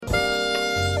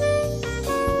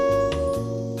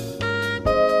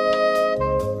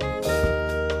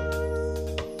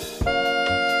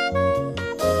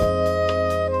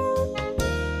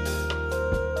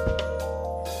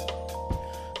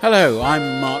Hello,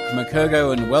 I'm Mark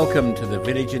McCurgo and welcome to the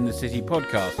Village in the City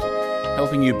podcast,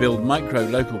 helping you build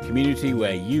micro-local community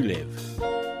where you live.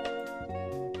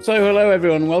 So hello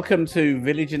everyone, welcome to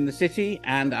Village in the City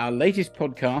and our latest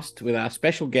podcast with our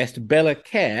special guest Bella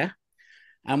Kerr,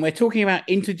 and we're talking about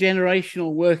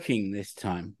intergenerational working this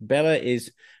time. Bella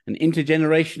is an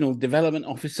intergenerational development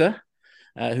officer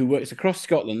who works across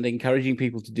Scotland encouraging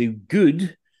people to do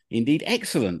good, indeed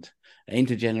excellent,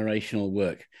 intergenerational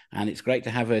work. And it's great to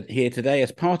have her here today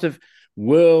as part of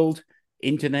World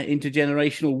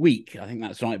Intergenerational Week. I think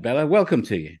that's right, Bella. Welcome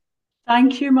to you.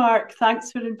 Thank you, Mark.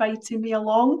 Thanks for inviting me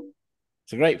along.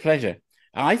 It's a great pleasure.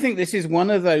 I think this is one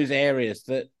of those areas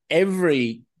that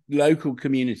every local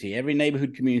community, every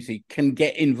neighbourhood community can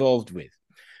get involved with.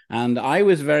 And I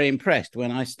was very impressed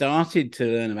when I started to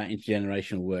learn about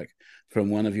intergenerational work from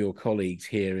one of your colleagues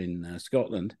here in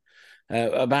Scotland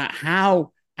about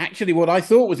how actually what I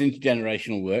thought was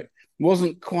intergenerational work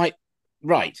wasn't quite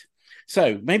right.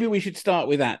 So maybe we should start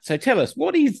with that. So tell us,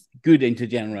 what is good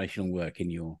intergenerational work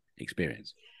in your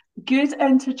experience? Good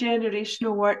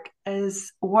intergenerational work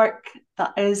is work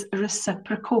that is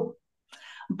reciprocal.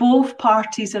 Both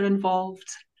parties are involved.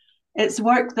 It's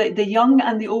work that the young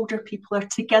and the older people are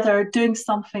together doing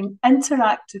something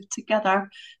interactive together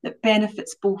that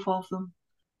benefits both of them.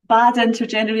 Bad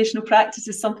intergenerational practice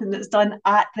is something that's done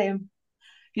at them.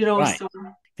 Right.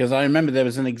 Because I remember there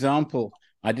was an example.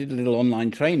 I did a little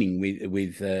online training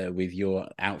with your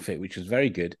outfit, which was very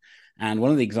good. And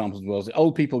one of the examples was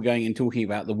old people going and talking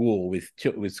about the war with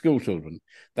school children.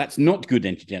 That's not good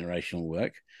intergenerational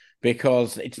work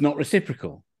because it's not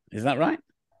reciprocal. Is that right?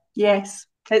 Yes,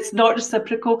 it's not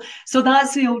reciprocal. So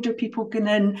that's the older people going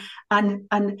in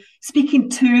and speaking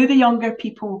to the younger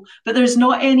people, but there's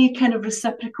not any kind of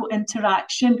reciprocal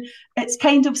interaction. It's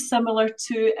kind of similar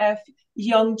to if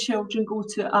young children go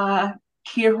to a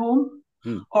care home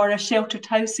or a sheltered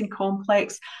housing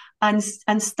complex and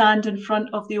stand in front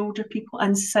of the older people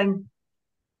and sing.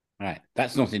 Right.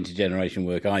 That's not intergenerational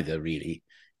work either, really.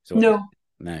 No.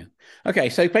 Okay,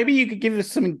 so maybe you could give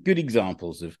us some good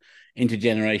examples of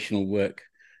intergenerational work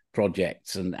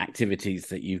projects and activities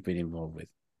that you've been involved with.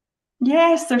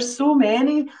 Yes, there's so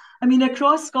many. I mean,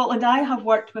 across Scotland, I have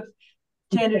worked with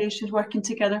generations working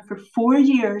together for 4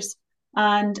 years.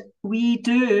 And we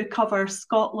do cover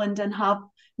Scotland and have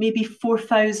maybe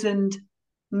 4,000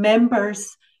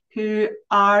 members who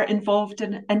are involved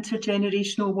in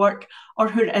intergenerational work or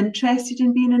who are interested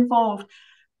in being involved.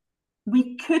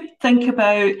 We could think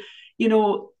about,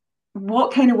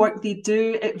 what kind of work they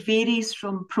do. It varies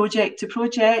from project to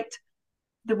project.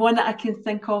 The one that I can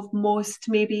think of most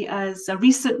maybe as a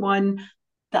recent one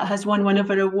that has won one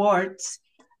of our awards,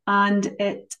 and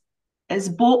it is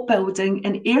boat building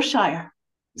in Ayrshire.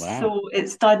 Wow. So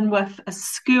it's done with a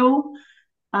school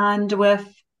and with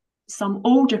some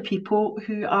older people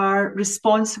who are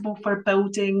responsible for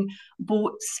building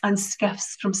boats and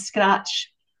skiffs from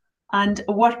scratch, and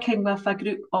working with a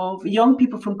group of young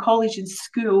people from college and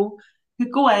school who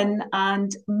go in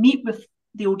and meet with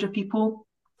the older people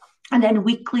and then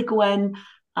weekly go in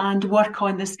and work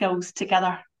on the skills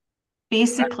together.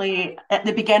 Basically, at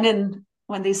the beginning,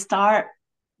 when they start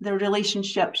their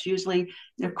relationships, usually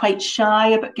they're quite shy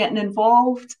about getting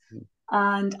involved.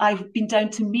 And I've been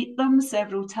down to meet them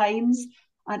several times.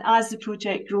 And as the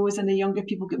project grows and the younger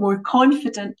people get more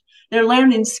confident, they're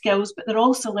learning skills, but they're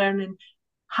also learning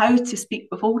how to speak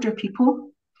with older people.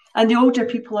 And the older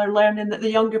people are learning that the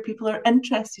younger people are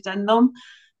interested in them.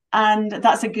 And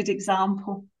that's a good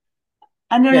example.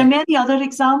 And there are many other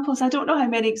examples. I don't know how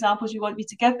many examples you want me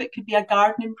to give. It could be a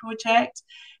gardening project.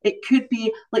 It could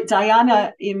be like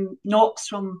Diana Knox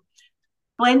from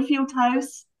Glenfield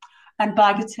House and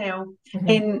Bagatelle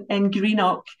in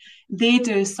Greenock. They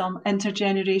do some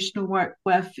intergenerational work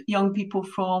with young people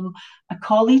from a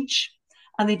college,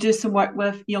 and they do some work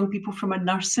with young people from a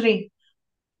nursery.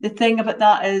 The thing about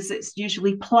that is it's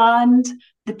usually planned.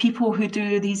 The people who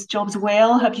do these jobs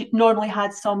well have normally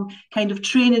had some kind of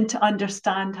training to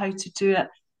understand how to do it,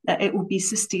 that it will be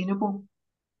sustainable.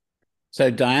 So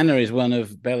Diana is one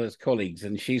of Bella's colleagues,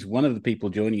 and she's one of the people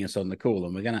joining us on the call,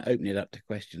 and we're going to open it up to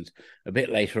questions a bit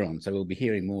later on. So we'll be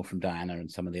hearing more from Diana and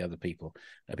some of the other people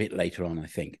a bit later on, I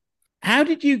think. How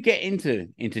did you get into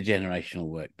intergenerational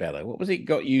work, Bella? What was it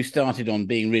got you started on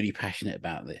being really passionate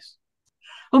about this?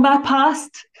 Well, my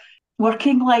past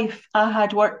working life, I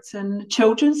had worked in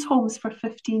children's homes for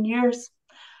 15 years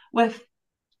with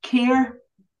care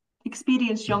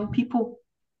experienced young people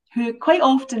who quite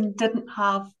often didn't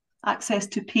have access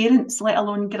to parents, let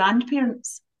alone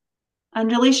grandparents.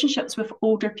 And relationships with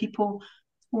older people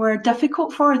were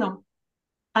difficult for them.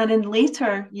 And in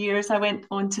later years, I went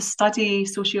on to study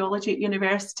sociology at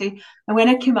university. And when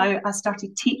I came out, I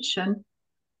started teaching.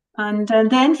 And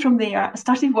then from there, I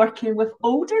started working with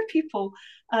older people.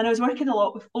 And I was working a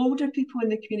lot with older people in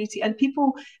the community and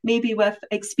people maybe with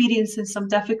experiencing some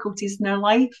difficulties in their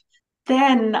life.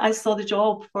 Then I saw the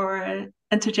job for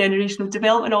intergenerational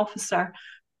development officer.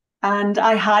 And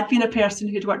I had been a person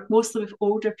who'd worked mostly with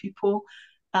older people,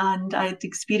 and I'd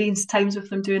experienced times with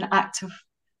them doing active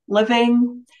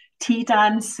living, tea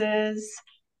dances,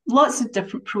 lots of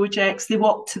different projects. They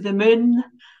walked to the moon,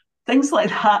 things like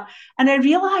that. And I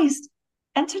realised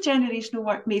intergenerational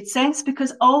work made sense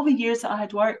because all the years that I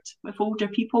had worked with older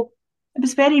people, it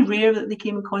was very rare that they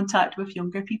came in contact with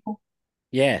younger people.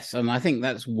 Yes, and I think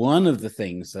that's one of the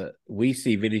things that we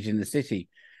see Village in the City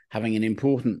having an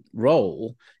important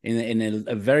role in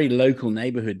a very local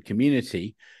neighborhood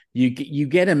community. You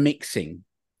get a mixing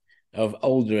of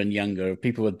older and younger, of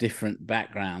people with different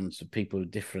backgrounds, of people with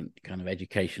different kind of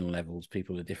educational levels,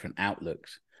 people with different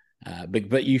outlooks.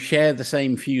 But you share the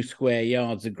same few square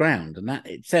yards of ground, and that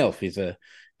itself is a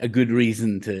good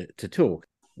reason to talk.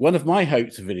 One of my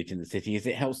hopes of Village in the City is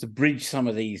it helps to bridge some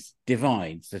of these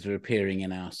divides that are appearing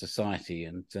in our society.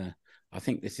 And I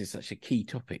think this is such a key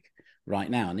topic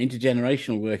right now. And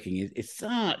intergenerational working is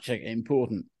such an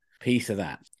important piece of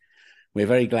that. We're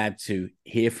very glad to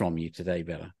hear from you today,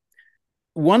 Bella.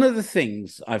 One of the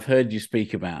things I've heard you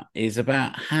speak about is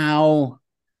about how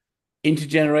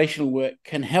intergenerational work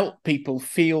can help people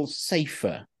feel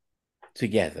safer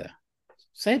together.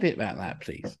 Say a bit about that,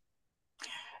 please.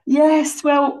 Yes,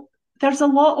 well, there's a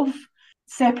lot of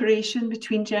separation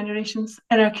between generations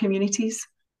in our communities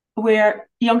where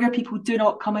younger people do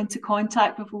not come into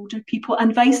contact with older people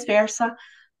and vice versa.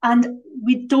 And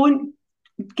we don't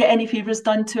get any favours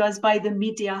done to us by the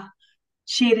media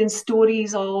sharing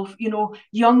stories of,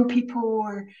 young people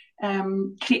are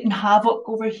creating havoc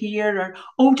over here, or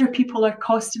older people are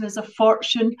costing us a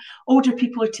fortune, older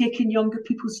people are taking younger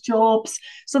people's jobs.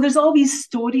 So there's all these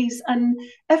stories. And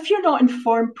if you're not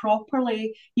informed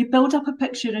properly, you build up a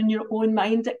picture in your own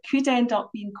mind that could end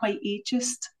up being quite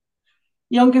ageist.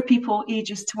 Younger people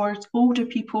ageist towards older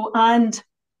people, and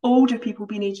older people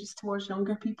being ageist towards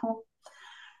younger people.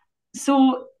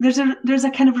 So there's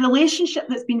a kind of relationship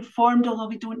that's been formed, although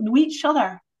we don't know each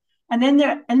other. And then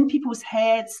they're in people's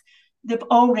heads, they've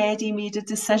already made a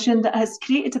decision that has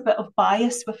created a bit of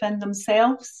bias within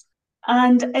themselves.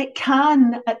 And it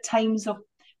can, at times of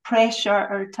pressure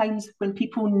or times when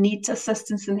people need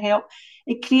assistance and help,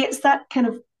 it creates that kind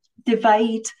of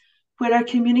divide where our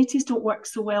communities don't work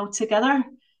so well together.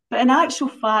 But in actual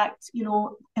fact,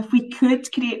 if we could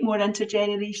create more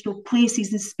intergenerational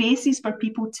places and spaces for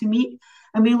people to meet,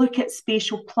 and we look at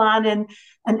spatial planning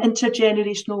and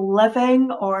intergenerational living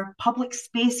or public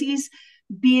spaces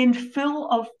being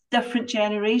full of different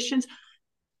generations,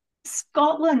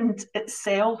 Scotland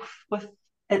itself, with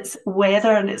its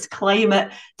weather and its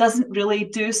climate, doesn't really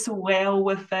do so well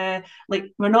with, we're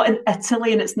not in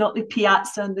Italy and it's not the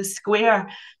piazza and the square.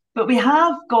 But we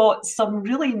have got some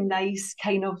really nice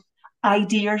kind of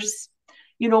ideas,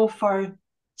 for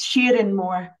sharing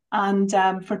more and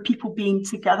for people being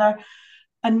together.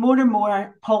 And more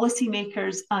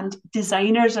policymakers and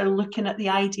designers are looking at the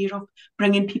idea of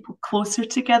bringing people closer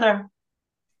together.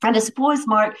 And I suppose,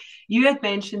 Mark, you had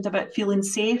mentioned about feeling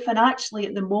safe. And actually,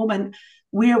 at the moment,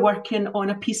 we're working on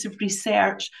a piece of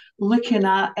research looking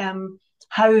at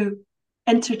how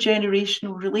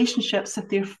intergenerational relationships, if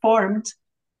they're formed,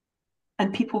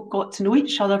 and people got to know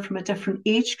each other from a different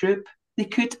age group, they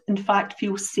could in fact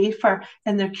feel safer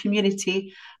in their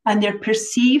community, and their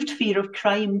perceived fear of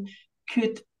crime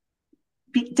could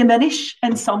diminish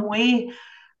in some way.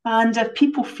 And if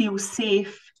people feel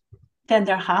safe, then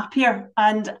they're happier.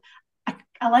 And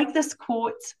I like this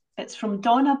quote. It's from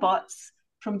Donna Butts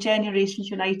from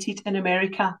Generations United in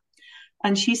America.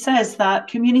 And she says that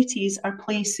communities are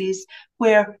places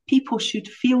where people should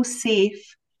feel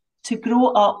safe to grow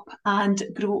up and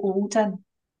grow old in.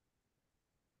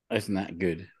 Isn't that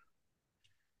good?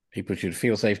 People should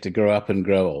feel safe to grow up and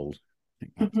grow old. I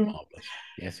think that's marvelous.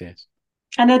 Yes.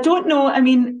 And I don't know, I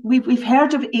mean, we've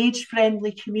heard of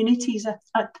age-friendly communities.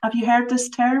 Have you heard this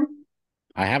term?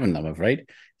 I haven't, I'm afraid.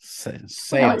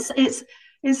 Well,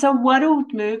 it's a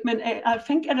world movement. I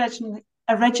think it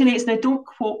originates, now don't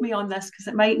quote me on this because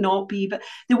it might not be, but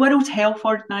the World Health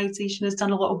Organization has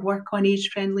done a lot of work on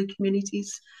age-friendly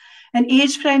communities. And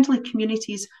age-friendly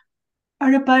communities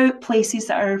are about places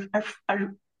that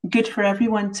are good for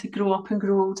everyone to grow up and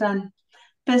grow old in.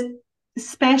 But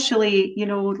especially,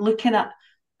 looking at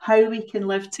how we can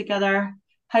live together,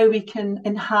 how we can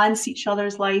enhance each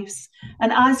other's lives.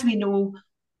 And as we know,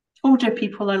 older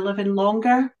people are living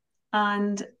longer,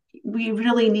 and we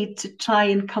really need to try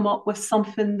and come up with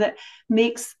something that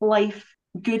makes life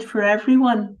good for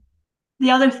everyone.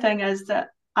 The other thing is that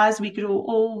as we grow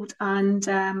old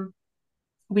and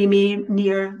we may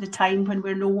near the time when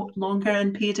we're no longer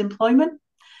in paid employment,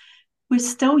 we're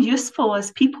still useful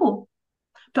as people.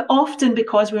 But often,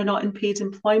 because we're not in paid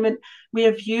employment, we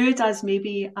are viewed as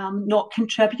maybe not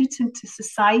contributing to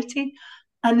society.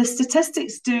 And the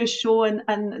statistics do show,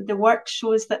 and the work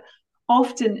shows that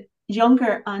often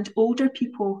younger and older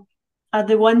people are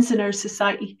the ones in our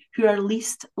society who are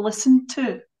least listened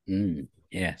to.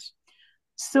 Yes.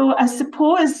 So I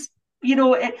suppose,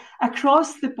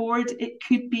 across the board, it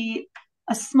could be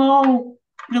a small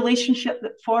relationship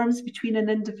that forms between an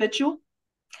individual.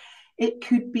 It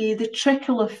could be the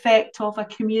trickle effect of a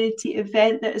community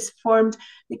event that is formed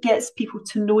that gets people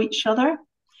to know each other.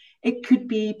 It could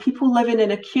be people living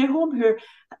in a care home who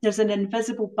there's an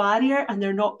invisible barrier and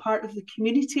they're not part of the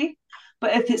community.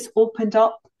 But if it's opened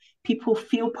up, people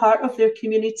feel part of their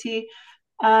community.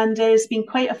 And there's been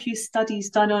quite a few studies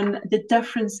done on the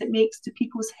difference it makes to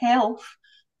people's health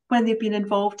when they've been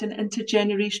involved in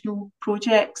intergenerational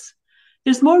projects.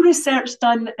 There's more research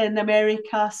done in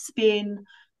America, Spain,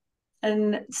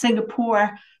 in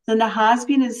Singapore than there has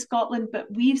been in Scotland, but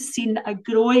we've seen a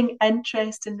growing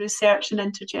interest in research and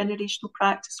intergenerational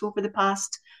practice over the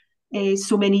past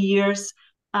so many years,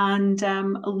 and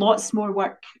lots more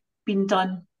work being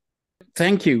done.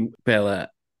 Thank you, Bella.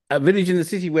 At Village in the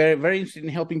City, we're very interested in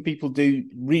helping people do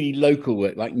really local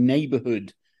work, like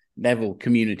neighborhood level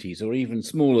communities, or even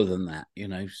smaller than that,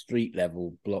 street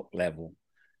level, block level,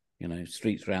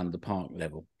 streets around the park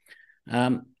level.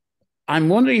 I'm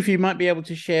wondering if you might be able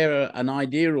to share an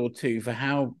idea or two for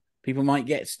how people might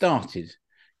get started.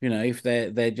 If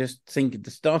they're just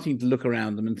starting to look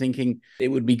around them and thinking it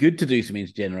would be good to do some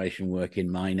intergenerational work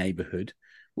in my neighbourhood.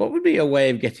 What would be a way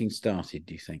of getting started,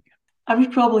 do you think? I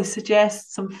would probably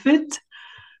suggest some food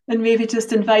and maybe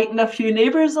just inviting a few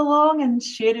neighbours along and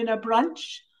sharing a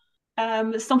brunch.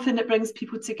 Something that brings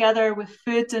people together with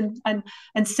food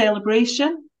and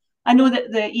celebration. I know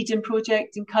that the Eden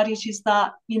Project encourages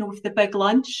that, with the big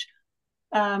lunch,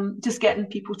 just getting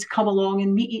people to come along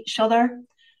and meet each other.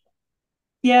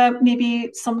 Yeah,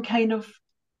 maybe sometimes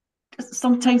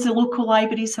the local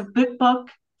libraries have book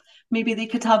bug. Maybe they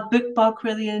could have book bug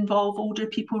where they involve older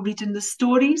people reading the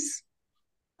stories.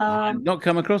 I've not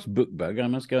come across book bug. I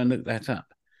must go and look that up.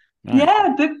 Right.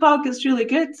 Yeah, book bug is really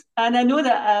good. And I know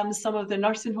that some of the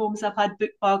nursing homes have had book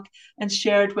bug and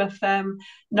shared with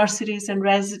nurseries and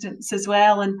residents as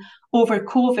well. And over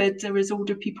COVID, there was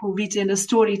older people reading a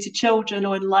story to children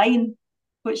online,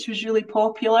 which was really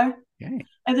popular. Okay.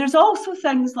 And there's also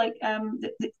things like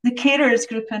the carers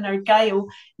group in Argyll,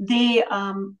 they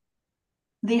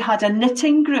had a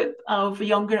knitting group of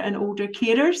younger and older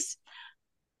carers.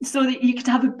 So that you could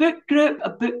have a book group, a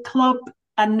book club,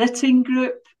 a knitting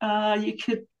group. You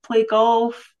could play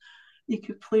golf, you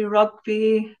could play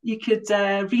rugby, you could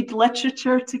read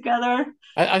literature together.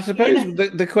 I suppose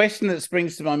the question that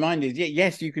springs to my mind is,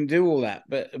 yes, you can do all that,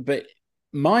 but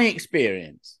my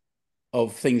experience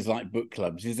of things like book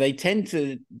clubs is they tend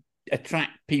to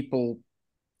attract people,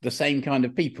 the same kind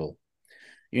of people,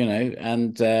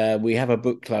 and we have a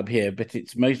book club here, but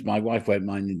it's my wife won't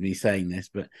mind me saying this,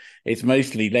 but it's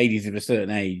mostly ladies of a certain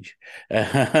age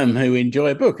who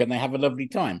enjoy a book and they have a lovely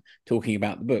time talking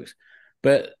about the books.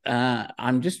 But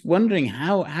I'm just wondering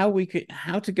how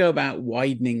to go about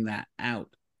widening that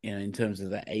out, in terms of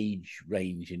the age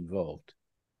range involved.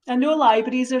 I know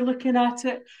libraries are looking at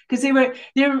it because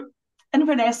their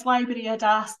Inverness Library had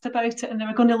asked about it, and they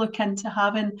were going to look into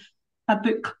having a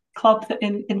book club that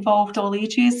involved all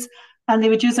ages, and they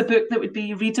would use a book that would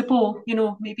be readable,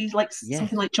 maybe like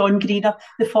something like John Green,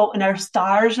 The Fault in Our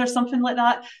Stars or something like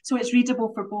that, so it's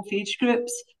readable for both age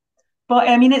groups. But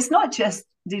I mean, it's not just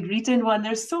the reading one,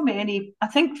 there's so many. I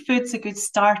think food's a good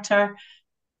starter.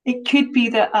 It could be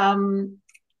that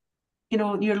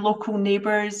your local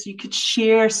neighbours, you could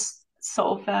share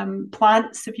sort of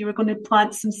plants if you were going to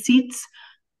plant some seeds.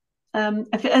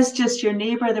 If it is just your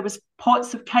neighbour, there was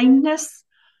pots of kindness,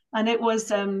 and it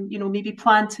was maybe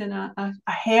planting a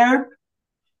herb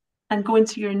and going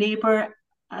to your neighbour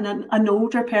and an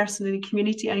older person in the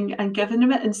community and giving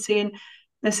them it and saying,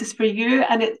 this is for you.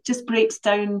 And it just breaks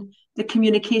down the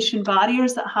communication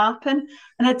barriers that happen.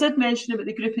 And I did mention about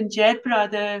the group in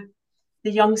Jedburgh,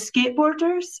 the young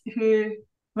skateboarders who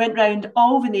went round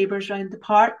all the neighbours around the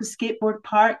park, the skateboard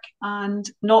park, and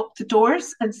knocked the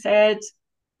doors and said,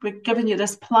 we're giving you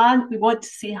this plant. We want to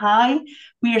say hi.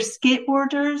 We are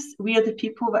skateboarders. We are the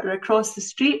people that are across the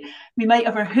street. We might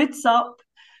have our hoods up.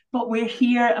 but we're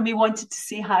here and we wanted to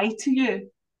say hi to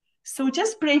you. So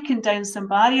just breaking down some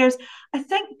barriers. I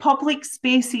think public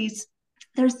spaces,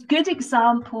 there's good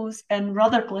examples in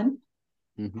Rutherglen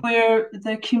where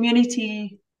the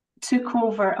community took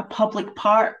over a public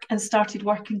park and started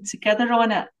working together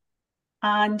on it.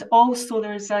 And also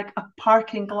there's like a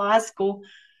park in Glasgow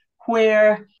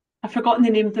where I've forgotten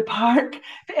the name of the park.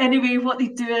 But anyway, what they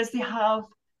do is they have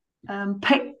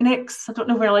picnics. I don't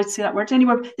know if we're allowed to say that word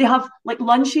anymore. They have like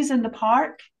lunches in the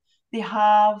park. They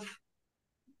have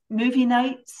movie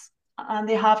nights, and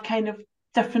they have kind of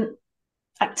different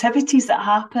activities that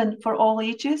happen for all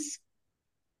ages.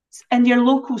 In your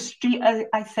local street,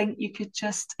 I think you could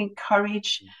just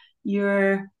encourage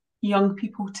your young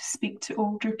people to speak to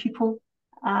older people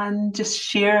and just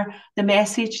share the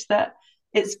message that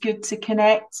it's good to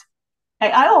connect.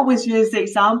 I always use the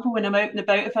example when I'm out and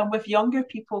about, if I'm with younger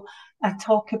people, I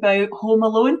talk about Home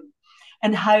Alone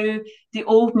and how the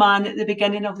old man at the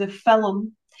beginning of the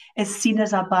film is seen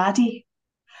as a baddie.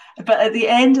 But at the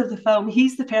end of the film,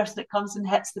 he's the person that comes and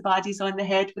hits the baddies on the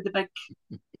head with a big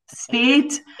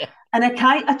spade. And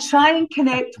I try and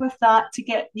connect with that to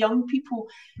get young people.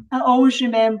 I always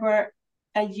remember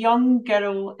a young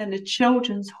girl in a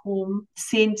children's home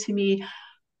saying to me,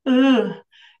 "Oh,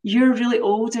 you're really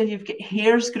old and you've got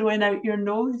hairs growing out your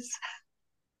nose."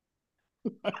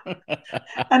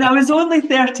 And I was only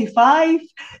 35.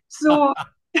 So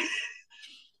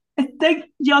I think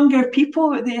younger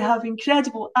people, they have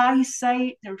incredible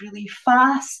eyesight, they're really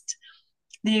fast,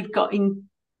 they've got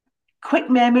quick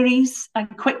memories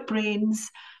and quick brains,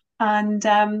 and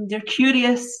they're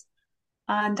curious.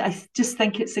 And I just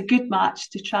think it's a good match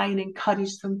to try and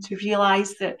encourage them to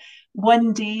realise that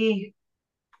one day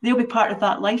they'll be part of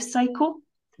that life cycle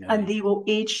and they will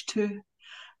age too.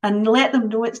 And let them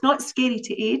know it's not scary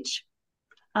to age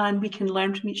and we can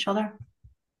learn from each other.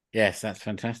 Yes, that's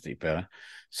fantastic, Bella.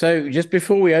 So just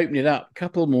before we open it up, a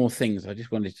couple more things I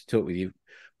just wanted to talk with you.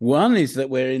 One is that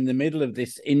we're in the middle of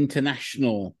this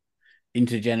intergenerational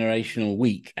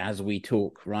week as we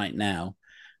talk right now.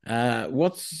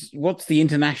 What's the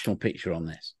international picture on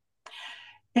this?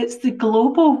 It's the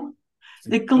global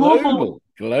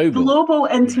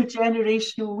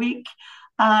intergenerational week.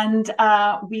 And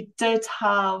we did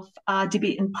have a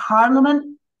debate in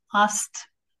Parliament last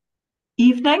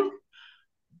evening.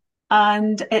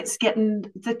 And it's getting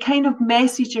the kind of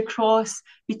message across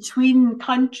between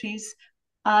countries.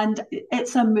 And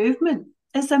it's a movement.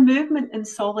 It's a movement in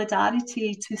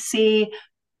solidarity to say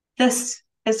this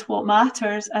is what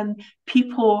matters. And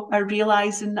people are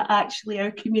realising that actually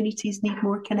our communities need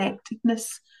more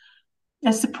connectedness.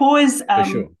 I suppose,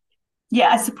 I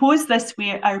suppose this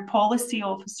way our policy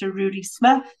officer, Rory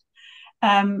Smith,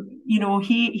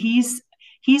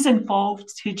 he's involved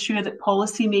to ensure that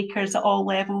policymakers at all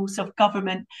levels of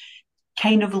government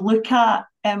kind of look at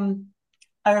their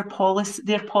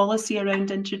policy around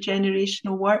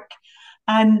intergenerational work.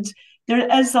 And there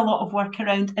is a lot of work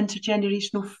around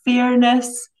intergenerational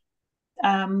fairness,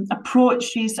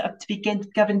 approaches to be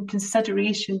given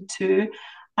consideration to.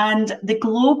 And the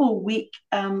Global Week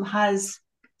has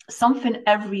something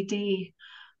every day,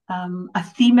 a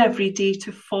theme every day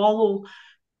to follow,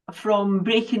 from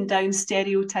breaking down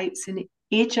stereotypes and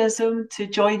ageism to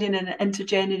joining in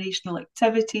intergenerational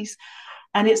activities.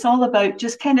 And it's all about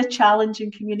just kind of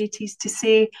challenging communities to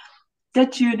say,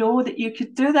 did you know that you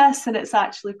could do this? And it's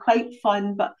actually quite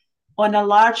fun, but on a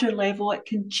larger level, it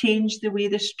can change the way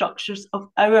the structures of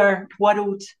our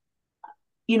world,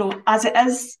 as it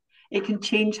is, it can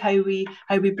change how we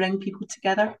bring people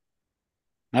together.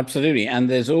 Absolutely. And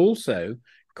there's also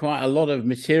quite a lot of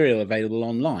material available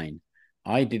online.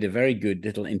 I did a very good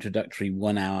little introductory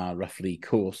 1 hour roughly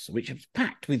course, which was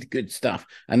packed with good stuff.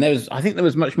 And I think there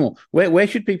was much more. Where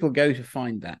should people go to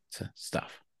find that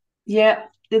stuff? Yeah,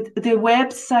 the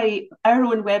website, our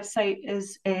own website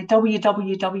is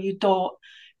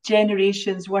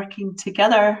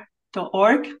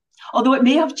www.generationsworkingtogether.org. Although it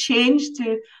may have changed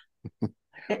to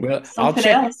something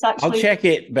else, actually. I'll check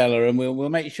it, Bella, and we'll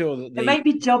make sure that it might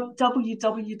be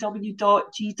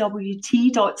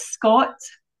www.gwt.scot.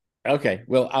 Okay,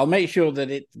 well, I'll make sure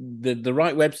that the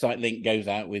right website link goes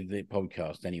out with the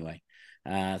podcast anyway,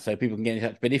 so people can get in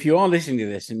touch. But if you are listening to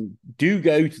this, and do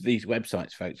go to these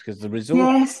websites, folks, because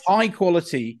the high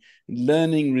quality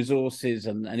learning resources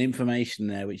and information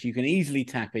there, which you can easily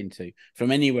tap into from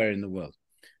anywhere in the world.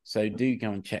 So do go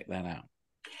and check that out.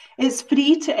 It's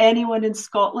free to anyone in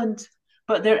Scotland,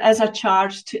 but there is a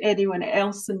charge to anyone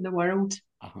else in the world.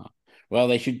 Well,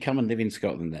 they should come and live in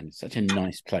Scotland then. It's such a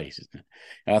nice place, isn't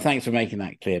it? Thanks for making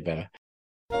that clear, Bella.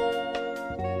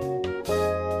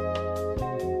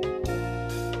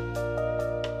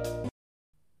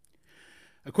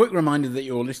 A quick reminder that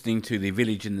you're listening to the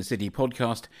Village in the City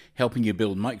podcast, helping you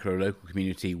build micro-local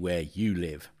community where you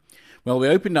live. Well, we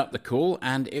opened up the call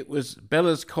and it was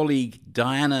Bella's colleague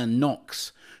Diana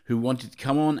Knox who wanted to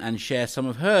come on and share some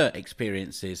of her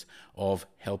experiences of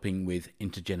helping with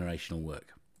intergenerational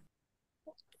work.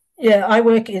 Yeah, I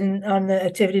work I'm the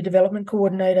activity development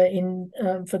coordinator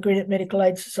for Greenock Medical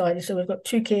Aid Society. So we've got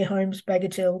 2 care homes,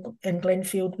 Bagatelle and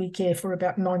Glenfield. We care for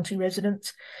about 90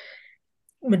 residents.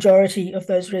 Majority of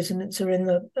those residents are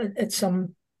at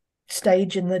some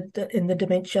stage in the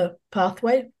dementia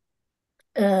pathway,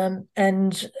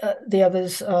 and the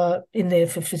others are in there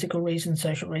for physical reasons,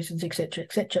 social reasons, etc.,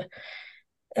 etc.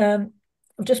 I've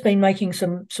just been making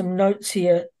some notes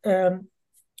here, and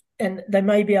they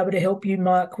may be able to help you,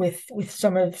 Mark, with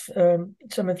some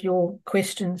of your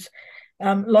questions.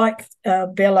 Like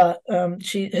Bella,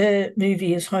 her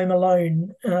movie is Home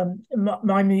Alone.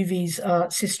 My movies are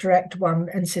Sister Act 1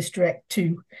 and Sister Act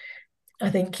 2.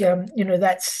 I think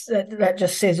that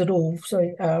just says it all.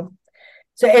 So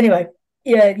anyway,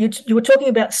 yeah, you were talking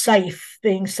about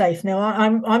being safe. Now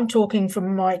I'm talking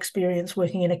from my experience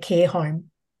working in a care home,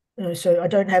 so I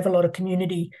don't have a lot of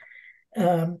community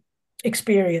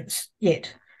experience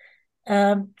yet.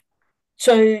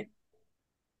 So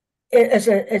as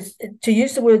to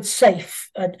use the word safe,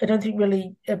 I don't think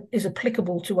really is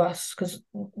applicable to us because,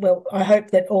 well, I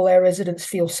hope that all our residents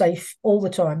feel safe all the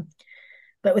time.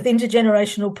 But with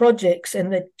intergenerational projects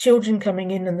and the children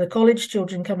coming in and the college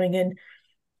children coming in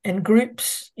and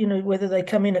groups, whether they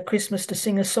come in at Christmas to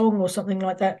sing a song or something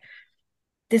like that,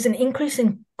 there's an increase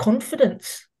in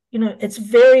confidence. It's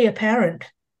very apparent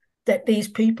that these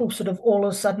people sort of all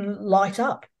of a sudden light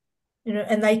up,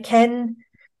 and they can,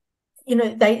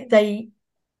 they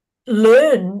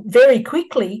learn very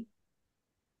quickly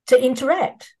to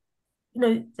interact.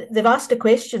 They've asked a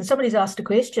question, somebody's asked a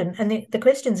question, and the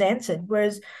question's answered.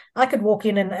 Whereas I could walk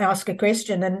in and ask a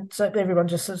question, and so everyone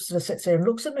just sort of sits there and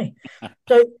looks at me.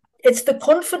 So it's the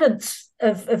confidence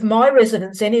of my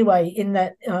residents anyway in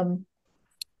that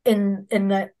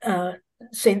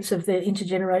sense of the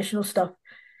intergenerational stuff.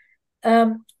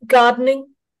 Gardening.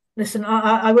 Listen,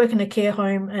 I work in a care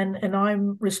home and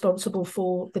I'm responsible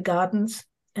for the gardens,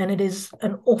 and it is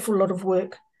an awful lot of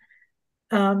work.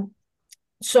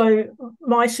 So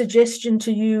my suggestion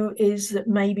to you is that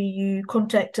maybe you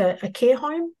contact a care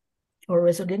home or a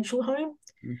residential home,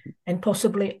 and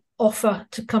possibly offer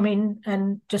to come in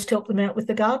and just help them out with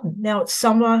the garden. Now it's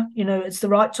summer, it's the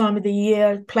right time of the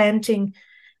year, planting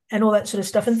and all that sort of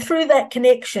stuff. And through that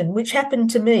connection, which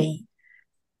happened to me,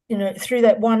 through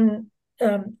that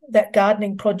that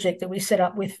gardening project that we set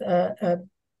up with a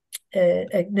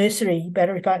nursery,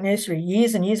 Battery Park Nursery,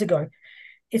 years and years ago,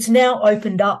 it's now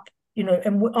opened up,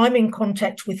 and I'm in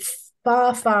contact with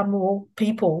far, far more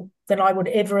people than I would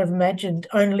ever have imagined,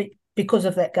 only because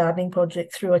of that gardening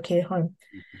project through a care home.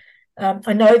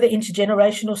 I know the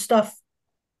intergenerational stuff,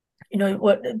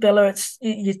 what, Bella,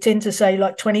 you tend to say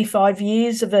like 25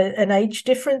 years of an age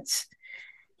difference.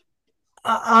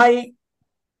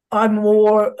 I'm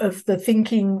more of the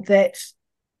thinking that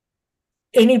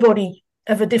anybody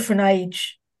of a different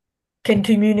age can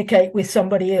communicate with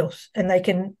somebody else, and they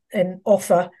can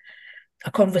offer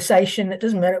a conversation. It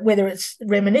doesn't matter whether it's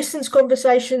reminiscence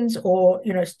conversations or,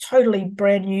 it's totally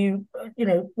brand new,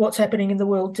 what's happening in the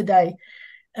world today.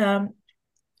 So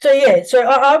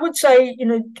I would say,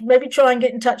 maybe try and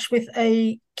get in touch with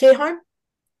a care home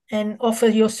and offer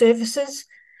your services.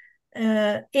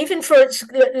 Even for its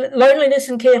loneliness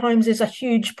in care homes is a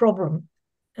huge problem.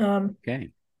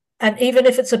 Okay. And even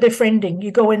if it's a befriending,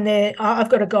 you go in there. I've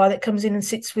got a guy that comes in and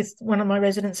sits with one of my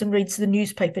residents and reads the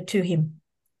newspaper to him.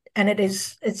 And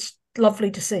it's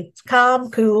lovely to see. It's calm,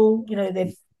 cool,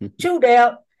 they're chilled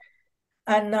out.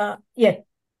 And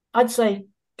I'd say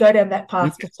go down that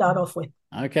path to start off with.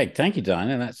 Okay, thank you,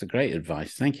 Diana. That's a great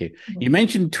advice. Thank you. You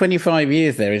mentioned 25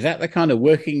 years there. Is that the kind of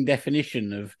working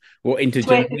definition of what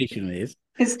intergenerational is?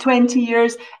 It's 20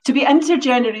 years. To be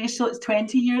intergenerational, it's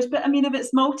 20 years. But I mean, if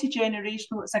it's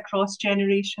multi-generational, it's across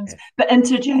generations. Yeah. But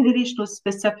intergenerational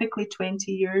specifically 20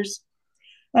 years.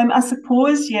 I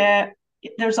suppose,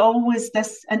 there's always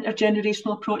this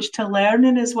intergenerational approach to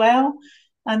learning as well.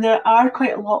 And there are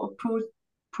quite a lot of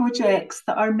projects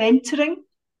that are mentoring.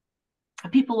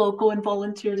 People will go and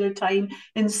volunteer their time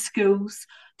in schools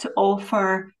to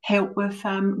offer help with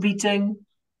reading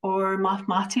or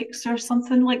mathematics or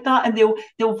something like that, and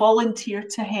they'll volunteer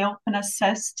to help and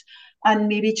assist and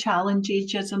maybe challenge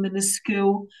ageism in the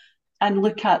school and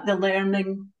look at the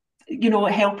learning,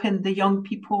 helping the young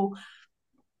people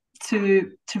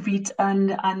to read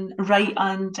and write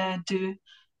and do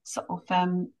sort of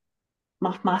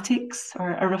mathematics or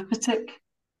arithmetic.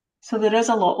 So there is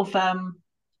a lot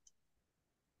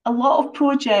of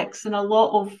projects and a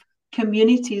lot of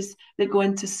communities that go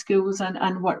into schools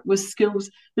and work with schools.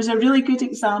 There's a really good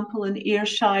example in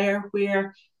Ayrshire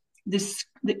where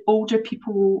the older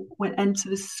people went into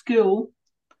the school,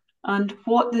 and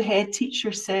what the head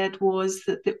teacher said was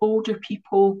that the older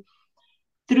people,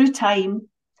 through time,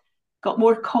 got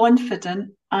more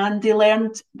confident, and they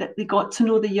learned that they got to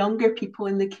know the younger people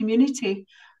in the community,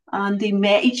 and they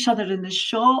met each other in the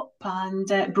shop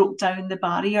and broke down the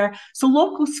barrier. So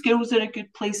local schools are a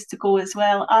good place to go, as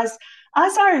well as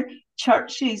our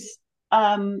churches,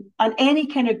 and any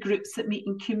kind of groups that meet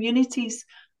in communities.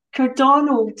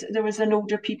 Cardonald, there was an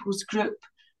older people's group,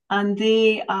 and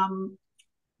they,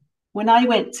 when I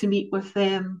went to meet with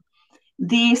them,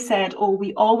 they said, "Oh,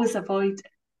 we always avoid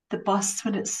the bus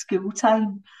when it's school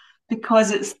time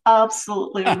because it's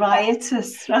absolutely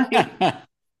riotous," right?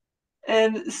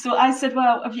 And so I said,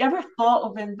 "Well, have you ever thought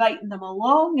of inviting them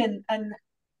along and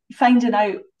finding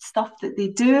out stuff that they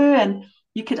do? And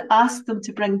you could ask them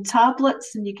to bring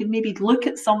tablets and you could maybe look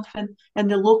at something in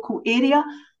the local area."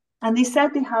 And they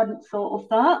said they hadn't thought of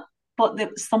that, but that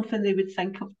was something they would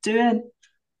think of doing.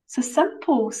 So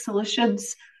simple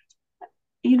solutions.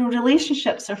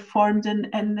 Relationships are formed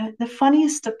in the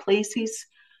funniest of places,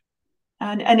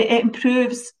 and it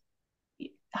improves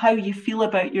how you feel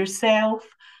about yourself.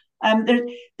 There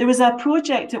was a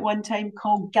project at one time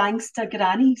called Gangster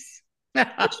Grannies,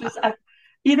 which was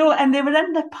and they were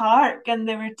in the park and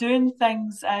they were doing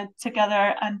things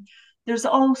together. And there's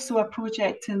also a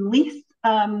project in Leith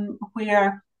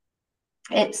where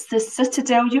it's the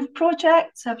Citadel Youth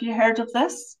Project. Have you heard of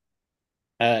this?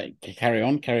 Carry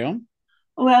on.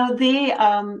 Well, they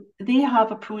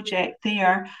have a project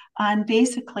there, and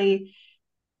basically,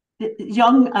 the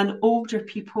young and older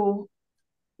people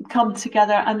come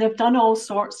together, and they've done all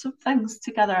sorts of things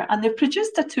together, and they've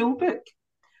produced a toolbox.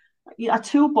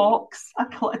 I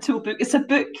call it a toolbook. It's a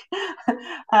book,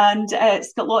 and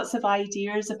it's got lots of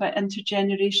ideas about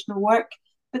intergenerational work.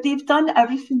 But they've done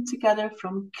everything together,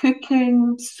 from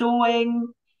cooking, sewing,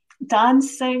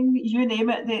 dancing, you name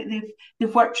it.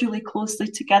 They've worked really closely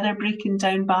together, breaking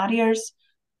down barriers.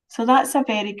 So that's a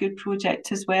very good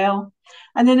project as well.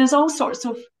 And then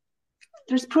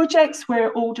there's projects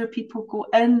where older people go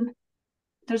in.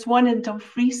 There's one in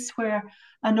Dumfries where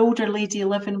an older lady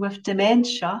living with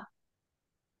dementia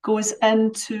goes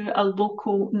into a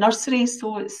local nursery.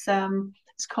 So it's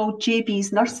called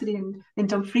JB's Nursery in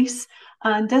Dumfries.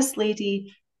 And this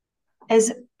lady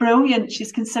is brilliant.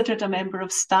 She's considered a member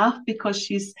of staff because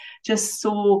she's just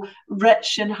so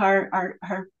rich in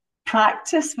her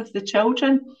practice with the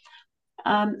children.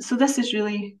 So this is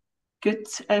really good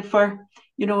for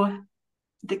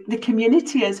the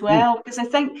community as well, because I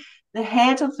think the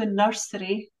head of the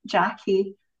nursery,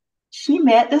 Jackie, she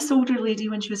met this older lady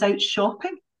when she was out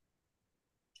shopping,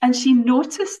 and she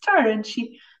noticed her, and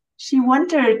she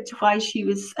wondered why she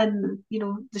was in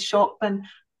the shop, and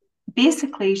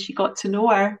basically she got to know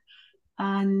her,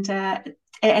 and it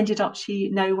ended up she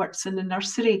now works in the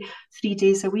nursery 3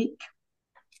 days a week.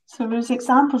 So there's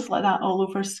examples like that all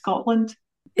over Scotland.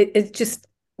 It just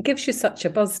gives you such a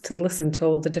buzz to listen to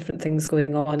all the different things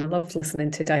going on. I love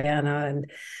listening to Diana, and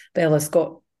Bella's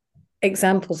got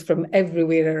examples from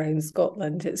everywhere around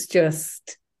Scotland. It's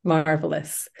just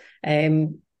marvellous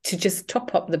to just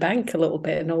top up the bank a little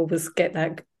bit and always get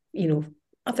that,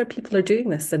 other people are doing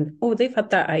this, and they've had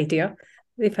that idea,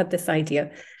 they've had this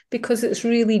idea, because it's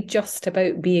really just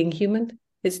about being human.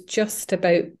 It's just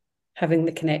about having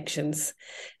the connections,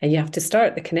 and you have to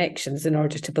start the connections in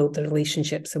order to build the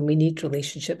relationships, and we need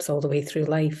relationships all the way through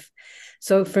life.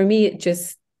 So for me, it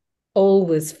just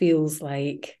always feels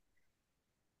like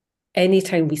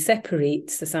anytime we separate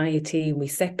society, we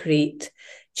separate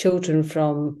children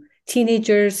from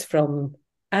teenagers, from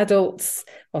adults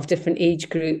of different age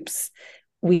groups,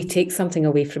 we take something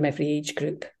away from every age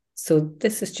group. So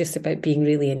this is just about being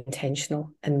really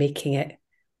intentional and making it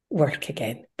work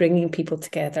again, bringing people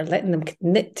together, letting them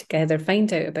knit together,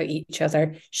 find out about each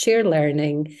other, share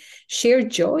learning, share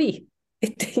joy.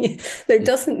 There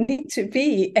doesn't need to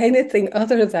be anything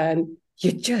other than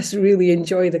you just really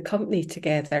enjoy the company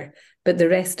together, but the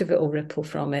rest of it will ripple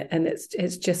from it, and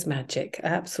it's just magic. I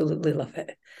absolutely love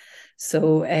it.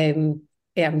 So I'm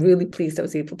really pleased I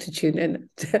was able to tune in,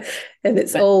 and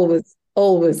it's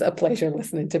always a pleasure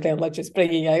listening to Bella just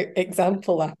bringing out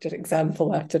example after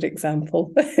example after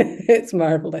example. It's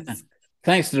marvellous.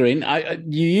 Thanks, Doreen.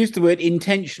 You used the word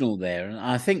intentional there, and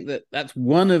I think that's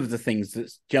one of the things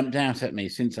that's jumped out at me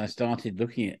since I started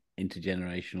looking at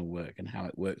intergenerational work and how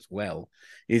it works well,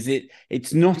 is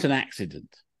it's not an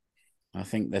accident. I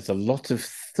think there's a lot of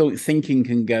thinking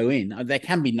can go in. There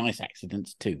can be nice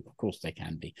accidents too. Of course there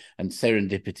can be, and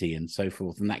serendipity and so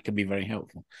forth, and that can be very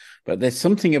helpful. But there's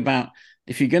something about,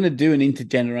 if you're going to do an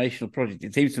intergenerational project,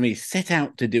 it seems to me, set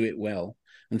out to do it well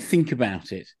and think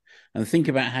about it and think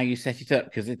about how you set it up.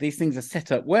 Because if these things are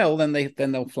set up well, then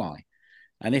they'll fly.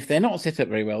 And if they're not set up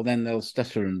very well, then they'll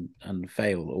stutter and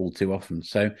fail all too often.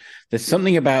 So there's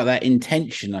something about that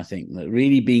intention, I think, that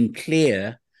really being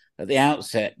clear at the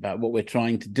outset about what we're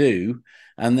trying to do,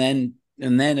 and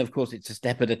then of course it's a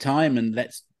step at a time, and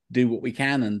let's do what we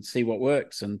can and see what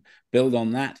works and build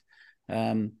on that.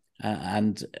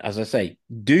 And as I say,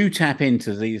 do tap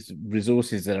into these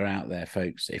resources that are out there,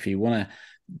 folks. If you want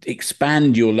to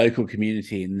expand your local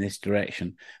community in this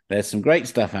direction, there's some great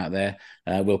stuff out there.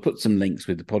 We'll put some links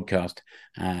with the podcast,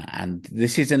 and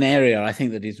this is an area I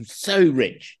think that is so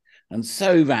rich and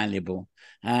so valuable.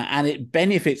 And it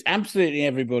benefits absolutely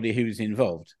everybody who's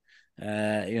involved,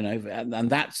 and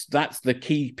that's the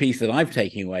key piece that I've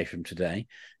taken away from today,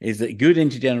 is that good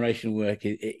intergenerational work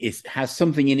has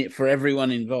something in it for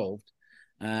everyone involved,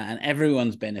 and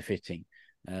everyone's benefiting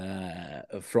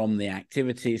from the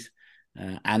activities,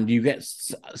 and you get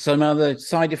some other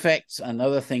side effects and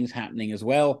other things happening as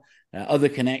well, other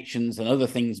connections and other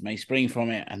things may spring from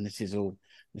it, and this is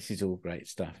all great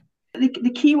stuff.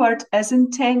 The key word is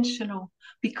intentional,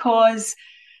 because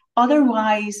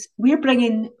otherwise we're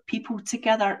bringing people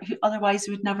together who otherwise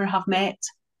would never have met.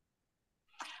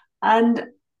 And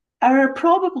our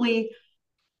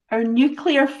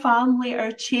nuclear family,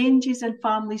 our changes in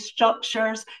family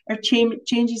structures, our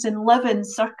changes in living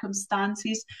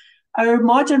circumstances, our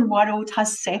modern world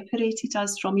has separated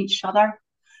us from each other.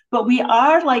 But we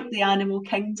are like the animal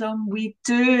kingdom. We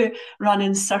do run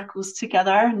in circles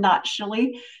together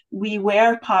naturally. We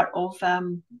were part of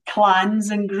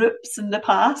clans and groups in the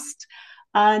past.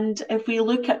 And if we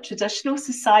look at traditional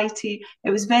society,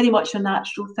 it was very much a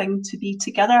natural thing to be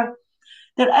together.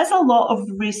 There is a lot of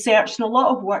research and a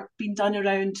lot of work being done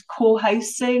around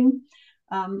co-housing,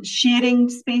 sharing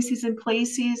spaces and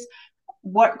places,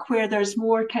 work where there's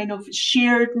more kind of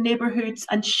shared neighbourhoods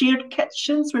and shared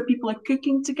kitchens where people are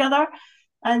cooking together.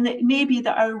 And it may be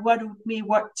that our world may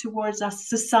work towards a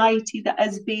society that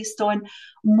is based on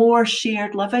more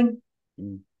shared living.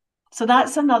 So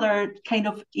that's another kind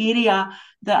of area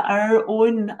that our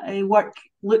own work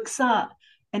looks at,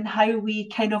 and how we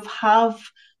kind of have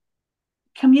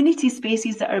community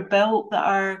spaces that are built that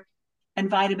are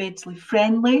environmentally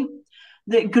friendly,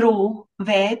 that grow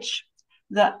veg,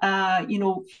 that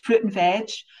fruit and veg,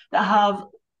 that have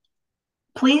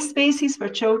play spaces for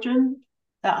children,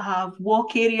 that have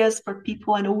walk areas for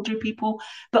people and older people,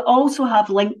 but also have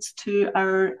links to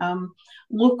our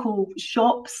local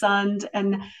shops and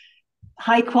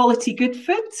high quality good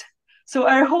food. So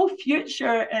our whole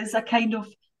future is a kind of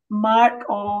mark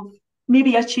of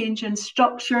maybe a change in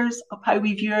structures of how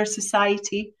we view our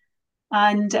society,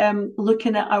 and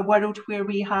looking at a world where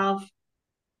we have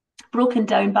broken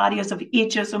down barriers of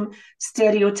ageism,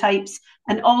 stereotypes,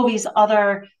 and all these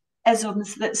other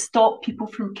isms that stop people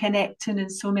from connecting in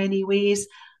so many ways.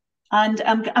 And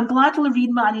I'm glad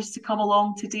Lorraine managed to come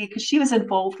along today, because she was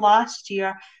involved last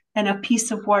year in a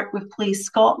piece of work with Play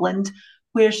Scotland,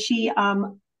 where she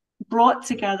brought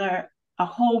together a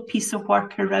whole piece of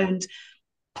work around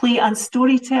play and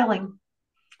storytelling.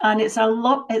 And it's a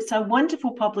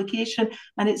wonderful publication,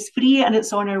 and it's free, and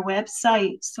it's on our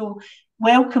website. So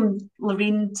welcome,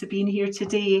 Lorraine, to being here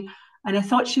today. And I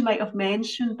thought she might have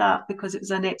mentioned that because it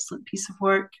was an excellent piece of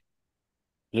work.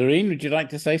 Lorraine, would you like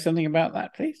to say something about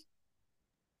that, please?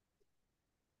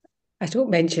 I don't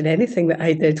mention anything that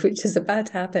I did, which is a bad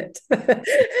habit. But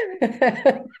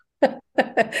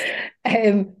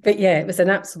yeah, it was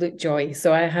an absolute joy.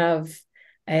 So I have...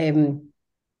 and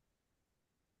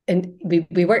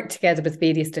we worked together with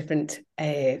various different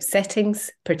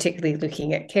settings, particularly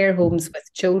looking at care homes with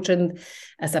children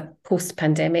as a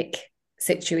post-pandemic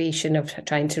situation of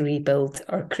trying to rebuild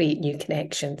or create new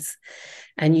connections,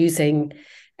 and using,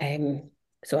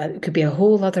 so it could be a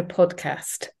whole other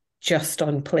podcast just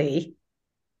on play,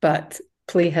 but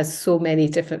play has so many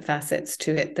different facets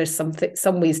to it. There's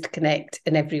some ways to connect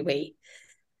in every way.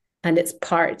 And it's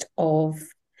part of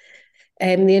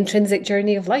the intrinsic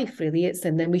journey of life, really.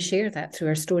 And then we share that through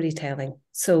our storytelling.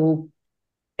 So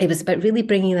it was about really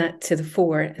bringing that to the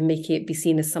fore and making it be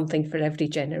seen as something for every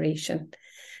generation.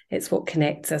 It's what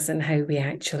connects us and how we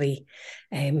actually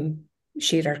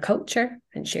share our culture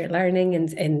and share learning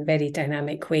in very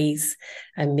dynamic ways,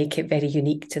 and make it very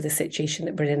unique to the situation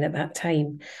that we're in at that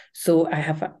time. So I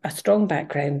have a strong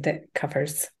background that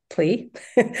covers play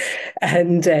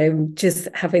and just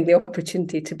having the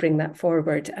opportunity to bring that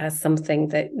forward as something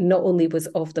that not only was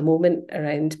of the moment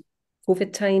around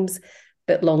COVID times,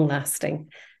 but long lasting.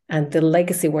 And the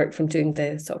legacy work from doing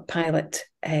the sort of pilot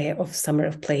of Summer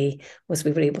of Play was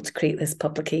we were able to create this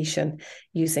publication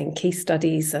using case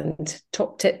studies and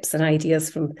top tips and ideas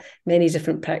from many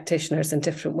different practitioners in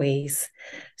different ways.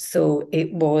 So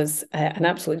it was an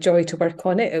absolute joy to work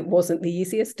on it. It wasn't the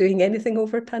easiest doing anything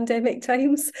over pandemic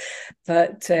times,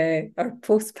 but our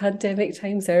post-pandemic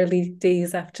times, early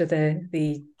days after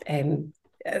the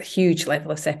a huge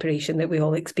level of separation that we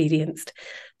all experienced.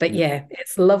 But yeah,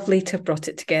 it's lovely to have brought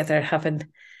it together, having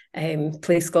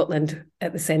Play Scotland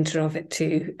at the centre of it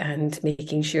too, and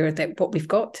making sure that what we've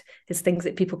got is things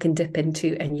that people can dip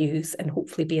into and use and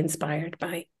hopefully be inspired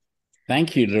by.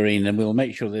 Thank you, Lorraine. And we'll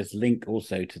make sure there's a link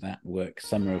also to that work,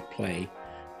 Summer of Play,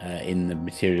 in the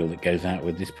material that goes out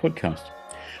with this podcast.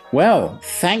 Well,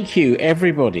 thank you,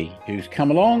 everybody who's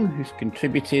come along, who's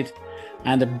contributed.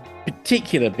 And a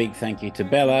particular big thank you to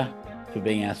Bella for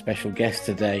being our special guest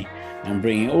today and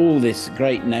bringing all this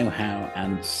great know-how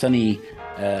and sunny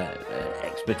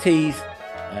expertise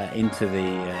into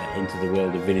the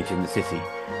world of Village in the City.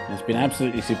 And it's been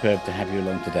absolutely superb to have you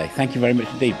along today. Thank you very much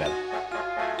indeed, Bella.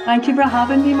 Thank you for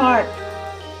having me, Mark.